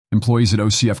Employees at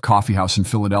OCF Coffee House in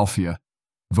Philadelphia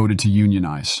voted to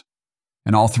unionize,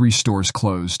 and all 3 stores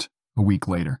closed a week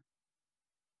later.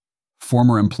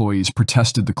 Former employees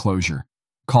protested the closure,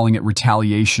 calling it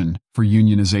retaliation for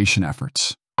unionization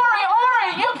efforts.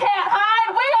 You can't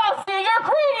hide! We all see your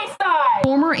greedy side!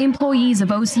 Former employees of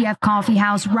OCF Coffee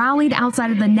House rallied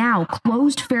outside of the now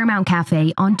closed Fairmount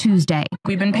Cafe on Tuesday.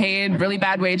 We've been paid really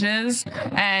bad wages,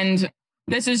 and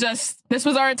this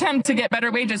was our attempt to get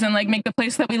better wages and make the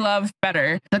place that we love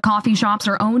better. The coffee shops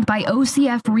are owned by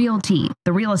OCF Realty.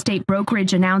 The real estate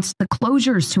brokerage announced the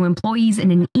closures to employees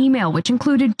in an email, which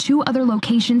included 2 other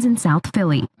locations in South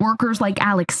Philly. Workers like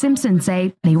Alex Simpson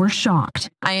say they were shocked.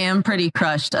 I am pretty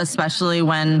crushed, especially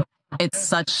when it's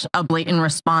such a blatant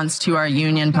response to our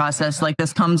union process.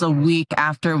 This comes a week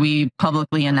after we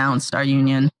publicly announced our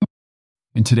union.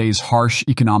 In today's harsh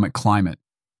economic climate,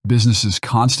 businesses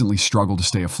constantly struggle to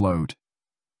stay afloat.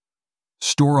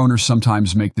 Store owners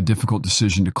sometimes make the difficult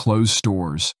decision to close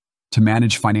stores to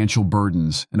manage financial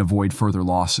burdens and avoid further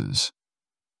losses.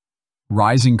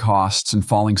 Rising costs and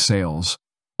falling sales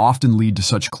often lead to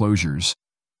such closures,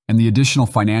 and the additional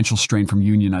financial strain from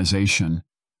unionization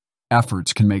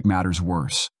efforts can make matters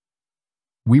worse.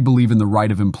 We believe in the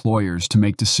right of employers to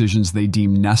make decisions they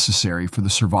deem necessary for the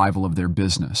survival of their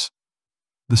business.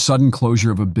 The sudden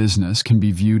closure of a business can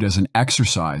be viewed as an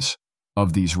exercise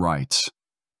of these rights,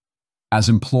 as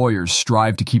employers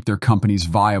strive to keep their companies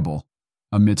viable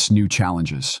amidst new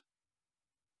challenges.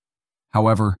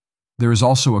 However, there is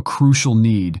also a crucial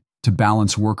need to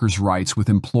balance workers' rights with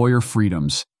employer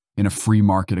freedoms in a free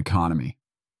market economy.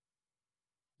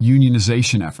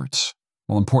 Unionization efforts,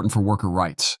 while important for worker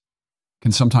rights,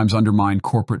 can sometimes undermine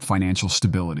corporate financial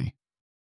stability.